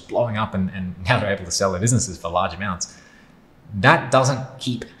sellers just blowing up and now they're able to sell their businesses for large amounts, that doesn't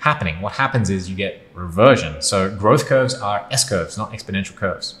keep happening. What happens is you get reversion. So growth curves are S curves, not exponential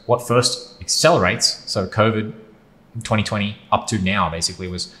curves. What first accelerates, so COVID 2020 up to now basically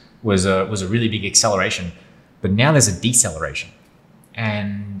was a really big acceleration, but now there's a deceleration.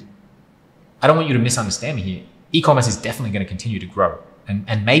 And I don't want you to misunderstand me here. E-commerce is definitely going to continue to grow,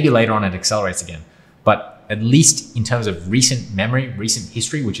 and maybe later on it accelerates again. But at least in terms of recent memory, recent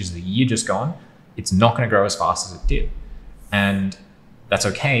history, which is the year just gone, it's not going to grow as fast as it did. And that's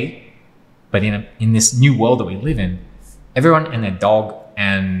okay. But in this new world that we live in, everyone and their dog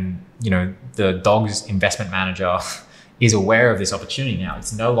and the dog's investment manager is aware of this opportunity now.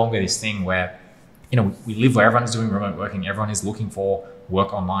 It's no longer this thing where we live where everyone's doing remote working. Everyone is looking for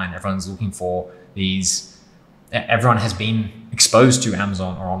work online. Everyone's looking for everyone has been exposed to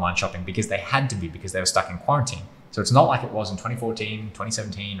Amazon or online shopping because they had to be, because they were stuck in quarantine. So it's not like it was in 2014,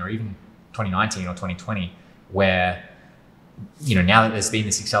 2017, or even 2019 or 2020, where, now that there's been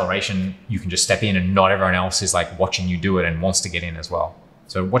this acceleration, you can just step in and not everyone else is watching you do it and wants to get in as well.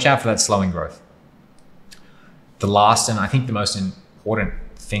 So watch out for that slowing growth. The last, and I think the most important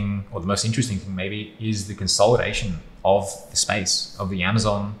thing, or the most interesting thing maybe, is the consolidation of the space of the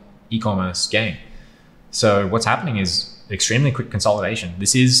Amazon e-commerce game. So what's happening is extremely quick consolidation.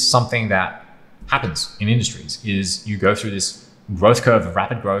 This is something that happens in industries, is you go through this growth curve of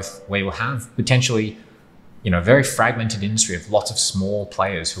rapid growth where you'll have potentially, very fragmented industry of lots of small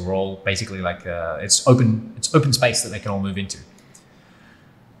players who are all basically it's open space that they can all move into,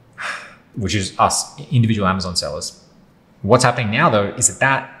 which is us, individual Amazon sellers. What's happening now though is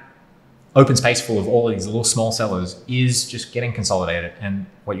that open space full of all of these little small sellers is just getting consolidated. And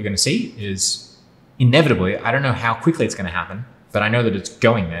what you're going to see is inevitably, I don't know how quickly it's going to happen, but I know that it's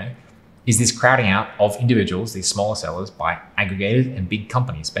going there, is this crowding out of individuals, these smaller sellers, by aggregated and big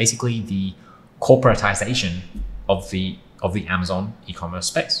companies, basically the corporatization of the Amazon e-commerce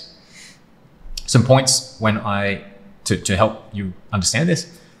space. Some points to help you understand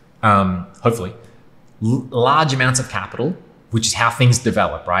this, hopefully. Large amounts of capital, which is how things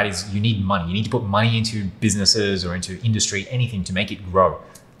develop, right? Is you need money. You need to put money into businesses or into industry, anything to make it grow.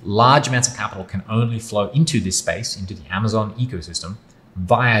 Large amounts of capital can only flow into this space, into the Amazon ecosystem,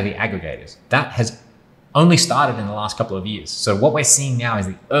 via the aggregators. That has only started in the last couple of years. So what we're seeing now is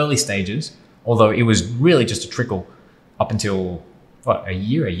the early stages, although it was really just a trickle up until a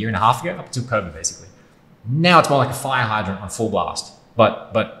year and a half ago, up until COVID basically. Now it's more like a fire hydrant on full blast,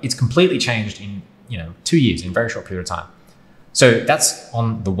 but it's completely changed in 2 years, in a very short period of time. So that's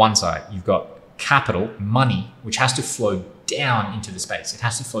on the one side. You've got capital, money, which has to flow down into the space. It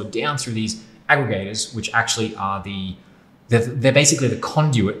has to flow down through these aggregators, which actually are they're basically the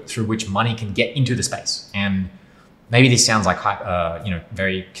conduit through which money can get into the space. And maybe this sounds like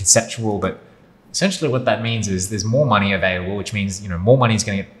very conceptual, but essentially what that means is there's more money available, which means more money is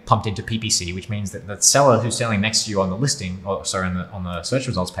going to get pumped into PPC, which means that the seller who's selling next to you on the listing, on the search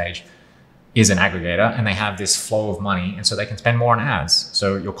results page, is an aggregator, and they have this flow of money, and so they can spend more on ads.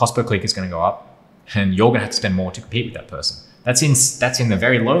 So your cost per click is going to go up, and you're going to have to spend more to compete with that person. That's in the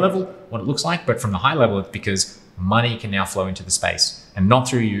very low level, what it looks like, but from the high level, it's because money can now flow into the space, and not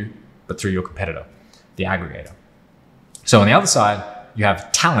through you, but through your competitor, the aggregator. So on the other side, you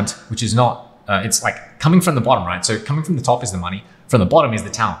have talent, which is not, it's coming from the bottom, right? So coming from the top is the money, from the bottom is the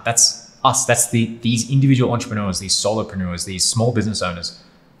talent. That's us. That's these individual entrepreneurs, these solopreneurs, these small business owners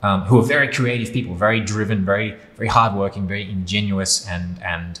who are very creative people, very driven, very, very hardworking, very ingenuous,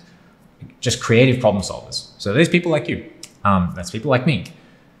 and just creative problem solvers. So there's people like you. That's people like me.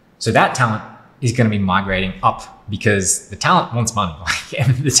 So that talent is going to be migrating up because the talent wants money.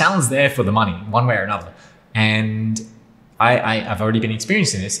 The talent's there for the money, one way or another. And I've already been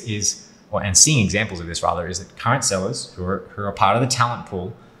experiencing this and seeing examples of this rather, is that current sellers who are part of the talent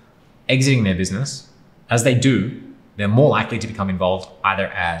pool exiting their business, as they do, they're more likely to become involved either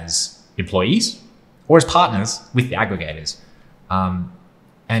as employees or as partners with the aggregators.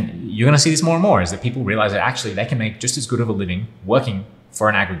 And you're going to see this more and more, is that people realize that actually they can make just as good of a living working for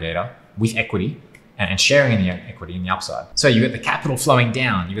an aggregator with equity and sharing in the equity in the upside. So you get the capital flowing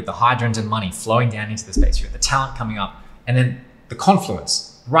down, you get the hydrants and money flowing down into the space, you get the talent coming up, and then the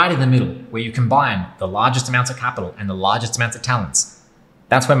confluence right in the middle where you combine the largest amounts of capital and the largest amounts of talents.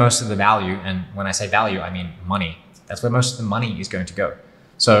 That's where most of the value, and when I say value, I mean money. That's where most of the money is going to go.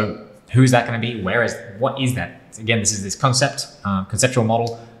 So who's that going to be? What is that? Again, this is this conceptual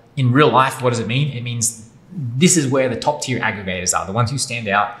model. In real life, what does it mean? It means this is where the top tier aggregators are, the ones who stand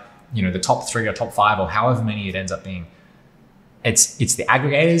out, the top 3 or top 5 or however many it ends up being. It's the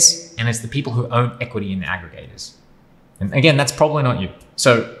aggregators, and it's the people who own equity in the aggregators. And again, that's probably not you.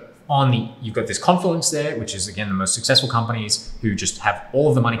 So you've got this confluence there, which is again the most successful companies who just have all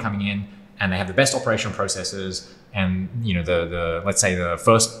of the money coming in, and they have the best operational processes, and the let's say the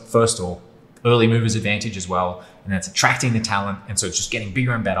first or early movers advantage as well, and that's attracting the talent, and so it's just getting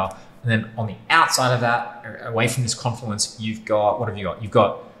bigger and better. And then on the outside of that, away from this confluence, you've got, what have you got? You've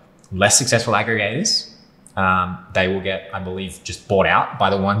got less successful aggregators. They will get, I believe, just bought out by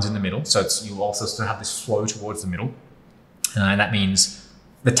the ones in the middle. So you'll also still have this flow towards the middle. And that means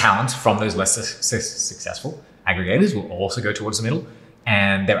the talent from those less successful aggregators will also go towards the middle,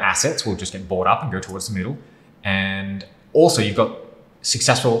 and their assets will just get bought up and go towards the middle. And also you've got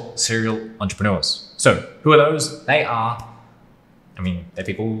successful serial entrepreneurs. So who are those? They're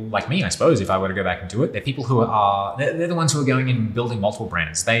people like me, I suppose, if I were to go back into it. They're people who they're the ones who are going and building multiple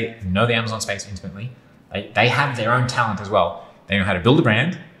brands. They know the Amazon space intimately. They have their own talent as well. They know how to build a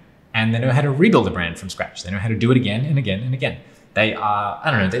brand, and they know how to rebuild a brand from scratch. They know how to do it again and again and again. They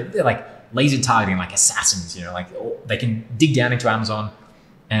are, they're like laser targeting, like assassins, they can dig down into Amazon,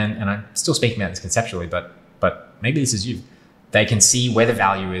 and I'm still speaking about this conceptually, but maybe this is you. They can see where the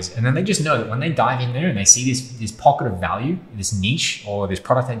value is, and then they just know that when they dive in there and they see this pocket of value, this niche or this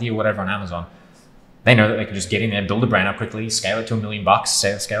product idea, whatever on Amazon, they know that they can just get in there, build a brand up quickly, scale it to $1 million,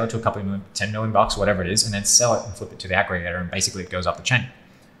 scale it to a couple of million, $10 million, whatever it is, and then sell it and flip it to the aggregator, and basically it goes up the chain.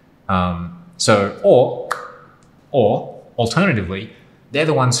 Or alternatively, they're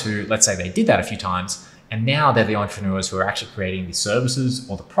the ones who, let's say they did that a few times, and now they're the entrepreneurs who are actually creating the services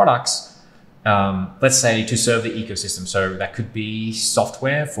or the products, let's say, to serve the ecosystem. So that could be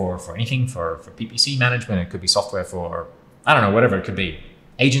software for anything, for PPC management. It could be software for, whatever it could be,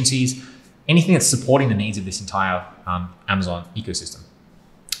 agencies, anything that's supporting the needs of this entire Amazon ecosystem.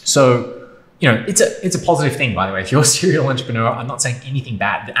 So, it's a positive thing, by the way. If you're a serial entrepreneur, I'm not saying anything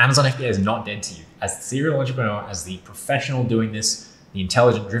bad. The Amazon FBA is not dead to you. As the serial entrepreneur, as the professional doing this, the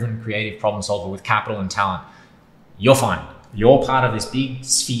intelligent, driven, creative problem solver with capital and talent, you're fine. You're part of this big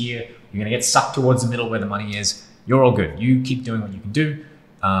sphere. You're going to get sucked towards the middle where the money is. You're all good. You keep doing what you can do,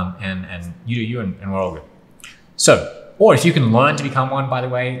 and you do you, and we're all good. So, or if you can learn to become one, by the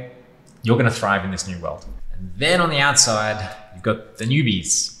way, you're going to thrive in this new world. And then on the outside, you've got the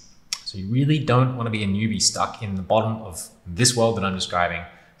newbies. So you really don't want to be a newbie stuck in the bottom of this world that I'm describing,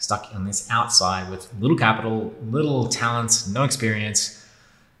 stuck on this outside with little capital, little talents, no experience,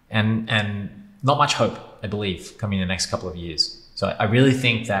 and not much hope, I believe, coming in the next couple of years. So I really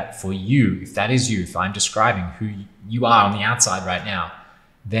think that for you, if that is you, if I'm describing who you are on the outside right now,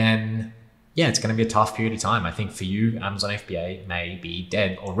 then yeah, it's going to be a tough period of time. I think for you, Amazon FBA may be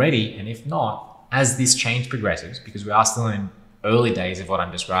dead already. And if not, as this change progresses, because we are still in early days of what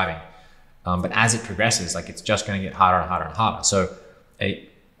I'm describing, but as it progresses, it's just going to get harder and harder and harder. So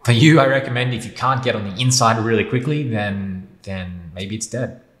for you, I recommend if you can't get on the inside really quickly, then maybe it's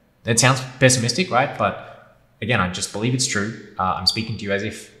dead. That sounds pessimistic, right? But again, I just believe it's true. I'm speaking to you as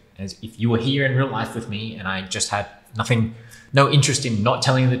if you were here in real life with me, and I just had no interest in not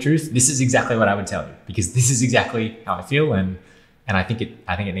telling you the truth. This is exactly what I would tell you, because this is exactly how I feel, and I think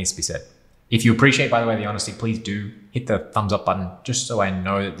it needs to be said. If you appreciate, by the way, the honesty, please do hit the thumbs up button, just so I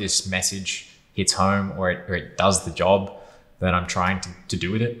know that this message hits home, or it does the job that I'm trying to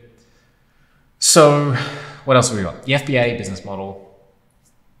do with it. So what else have we got? The FBA business model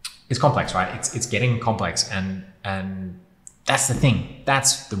is complex, right? It's getting complex, and That's the thing.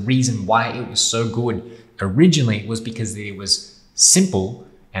 That's the reason why it was so good originally, was because it was simple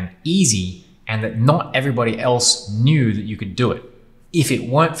and easy, and that not everybody else knew that you could do it. If it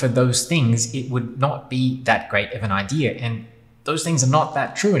weren't for those things, it would not be that great of an idea. And those things are not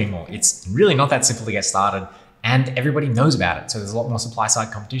that true anymore. It's really not that simple to get started, and everybody knows about it. So there's a lot more supply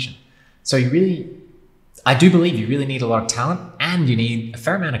side competition. So I do believe you really need a lot of talent, and you need a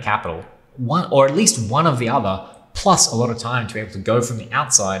fair amount of capital, one or at least one of the other, plus a lot of time to be able to go from the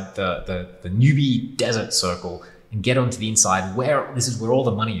outside, the newbie desert circle, and get onto the inside, where this is where all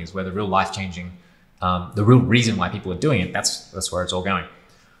the money is, where the real life-changing, the real reason why people are doing it, that's where it's all going.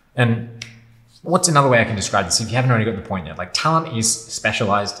 And what's another way I can describe this, if you haven't already got the point yet? Like, talent is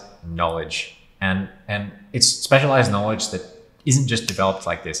specialized knowledge, and it's specialized knowledge that isn't just developed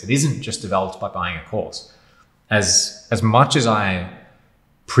like this. It isn't just developed by buying a course. As much as I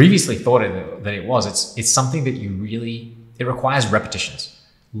previously thought that it was, it's something that it requires repetitions.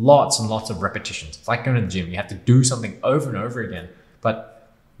 Lots and lots of repetitions. It's like going to the gym. You have to do something over and over again.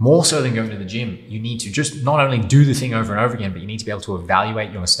 But more so than going to the gym, you need to just not only do the thing over and over again, but you need to be able to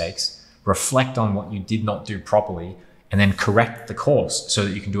evaluate your mistakes, reflect on what you did not do properly, and then correct the course so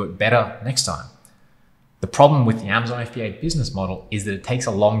that you can do it better next time. The problem with the Amazon FBA business model is that it takes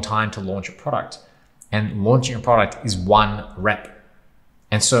a long time to launch a product, and launching a product is one rep.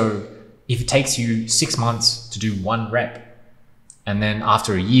 And so if it takes you 6 months to do one rep, and then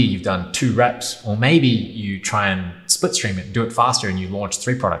after a year, you've done 2 reps, or maybe you try and split stream it, do it faster, and you launch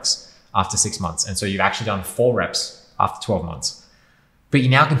 3 products after 6 months. And so you've actually done 4 reps after 12 months. But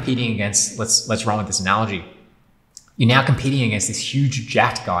you're now competing against, let's run with this analogy. You're now competing against this huge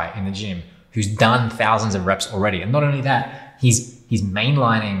jacked guy in the gym who's done thousands of reps already. And not only that, he's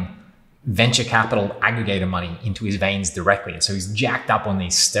mainlining venture capital aggregator money into his veins directly. And so he's jacked up on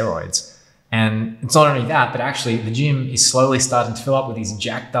these steroids. And it's not only that, but actually the gym is slowly starting to fill up with these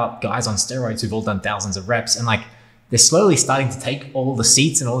jacked up guys on steroids who've all done thousands of reps. And like, they're slowly starting to take all the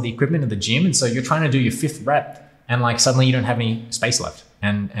seats and all the equipment of the gym. And so you're trying to do your 5th rep, and like suddenly you don't have any space left,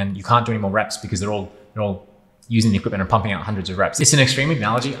 and you can't do any more reps because they're all using the equipment and pumping out hundreds of reps. It's an extreme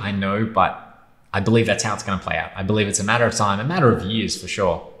analogy, I know, but I believe that's how it's going to play out. I believe it's a matter of time, a matter of years for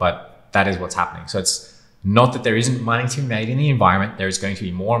sure, but that is what's happening. So it's not that there isn't money to be made in the environment. There is going to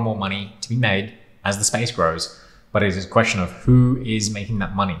be more and more money to be made as the space grows, but it is a question of who is making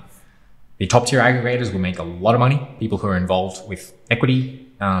that money. The top tier aggregators will make a lot of money. People who are involved with equity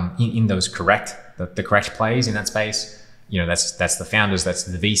in those the correct plays in that space. You know, that's the founders, that's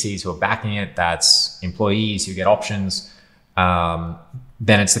the VCs who are backing it, that's employees who get options.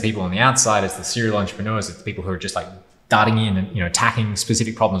 Then it's the people on the outside, it's the serial entrepreneurs, it's the people who are just like darting in and, you know, attacking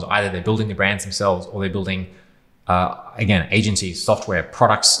specific problems. Either they're building the brands themselves, or they're building, again, agencies, software,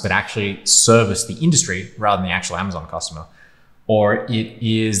 products that actually service the industry rather than the actual Amazon customer. Or it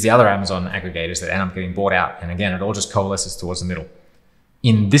is the other Amazon aggregators that end up getting bought out. And again, it all just coalesces towards the middle.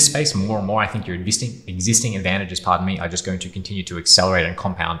 In this space, more and more, I think your existing advantages, are just going to continue to accelerate and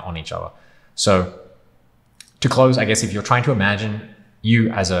compound on each other. So to close, I guess if you're trying to imagine you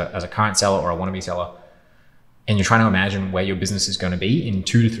as a current seller or a wannabe seller, and you're trying to imagine where your business is going to be in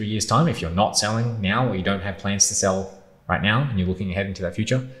 2 to 3 years time, if you're not selling now, or you don't have plans to sell right now, and you're looking ahead into that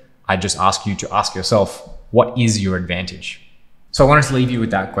future, I just ask you to ask yourself, what is your advantage? So I wanted to leave you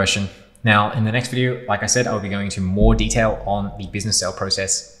with that question. Now, in the next video, like I said, I'll be going into more detail on the business sale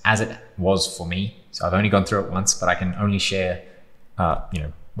process as it was for me. So I've only gone through it once, but I can only share,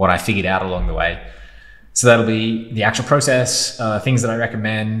 what I figured out along the way. So that'll be the actual process, things that I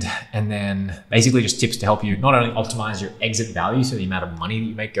recommend, and then basically just tips to help you not only optimize your exit value, so the amount of money that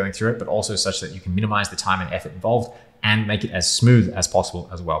you make going through it, but also such that you can minimize the time and effort involved and make it as smooth as possible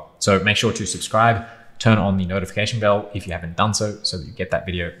as well. So make sure to subscribe, turn on the notification bell if you haven't done so that you get that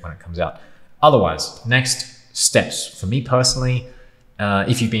video when it comes out. Otherwise, next steps for me personally,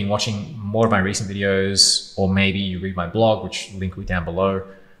 if you've been watching more of my recent videos, or maybe you read my blog, which link will be down below.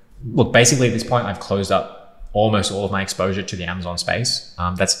 Look, basically at this point, I've closed up almost all of my exposure to the Amazon space.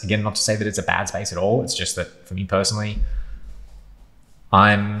 That's again, not to say that it's a bad space at all. It's just that for me personally,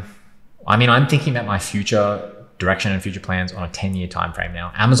 I'm thinking about my future direction and future plans on a 10-year time frame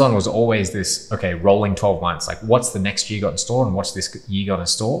now. Amazon was always this, okay, rolling 12 months. Like, what's the next year got in store, and what's this year got in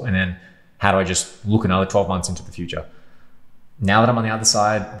store? And then how do I just look another 12 months into the future? Now that I'm on the other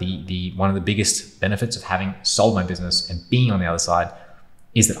side, the one of the biggest benefits of having sold my business and being on the other side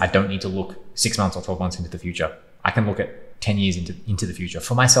is that I don't need to look 6 months or 12 months into the future. I can look at 10 years into the future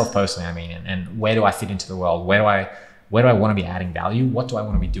for myself personally. I mean, and where do I fit into the world? Where do I want to be adding value? What do I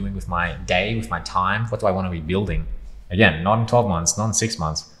want to be doing with my day, with my time? What do I want to be building? Again, not in 12 months, not in 6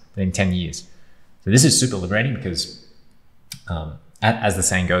 months, but in 10 years. So this is super liberating because As the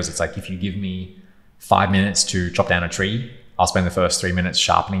saying goes, it's like, if you give me 5 minutes to chop down a tree, I'll spend the first 3 minutes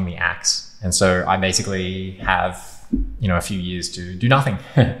sharpening the axe. And so I basically have, a few years to do nothing,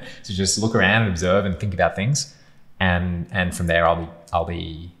 to just look around and observe and think about things. And from there, I'll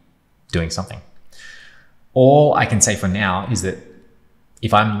be doing something. All I can say for now is that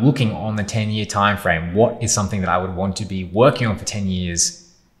if I'm looking on the 10-year time frame, what is something that I would want to be working on for 10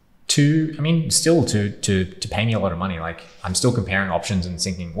 years to pay me a lot of money? Like, I'm still comparing options and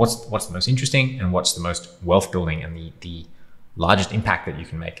thinking what's the most interesting and what's the most wealth building and the largest impact that you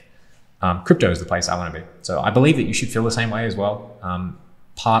can make. Crypto is the place I want to be. So I believe that you should feel the same way as well.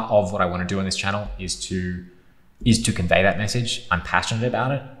 Part of what I want to do on this channel is to convey that message. I'm passionate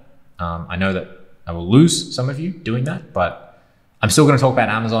about it. I know that I will lose some of you doing that, but I'm still going to talk about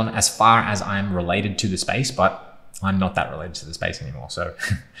Amazon as far as I'm related to the space, but I'm not that related to the space anymore. So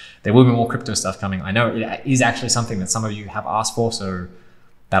there will be more crypto stuff coming. I know it is actually something that some of you have asked for, so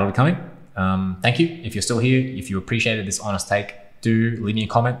that'll be coming. Thank you. If you're still here, if you appreciated this honest take, do leave me a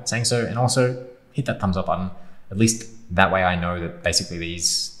comment saying so, and also hit that thumbs up button. At least that way I know that basically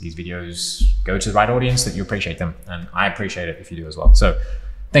these videos go to the right audience, that you appreciate them, and I appreciate it if you do as well. So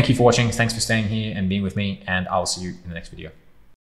thank you for watching. Thanks for staying here and being with me, and I'll see you in the next video.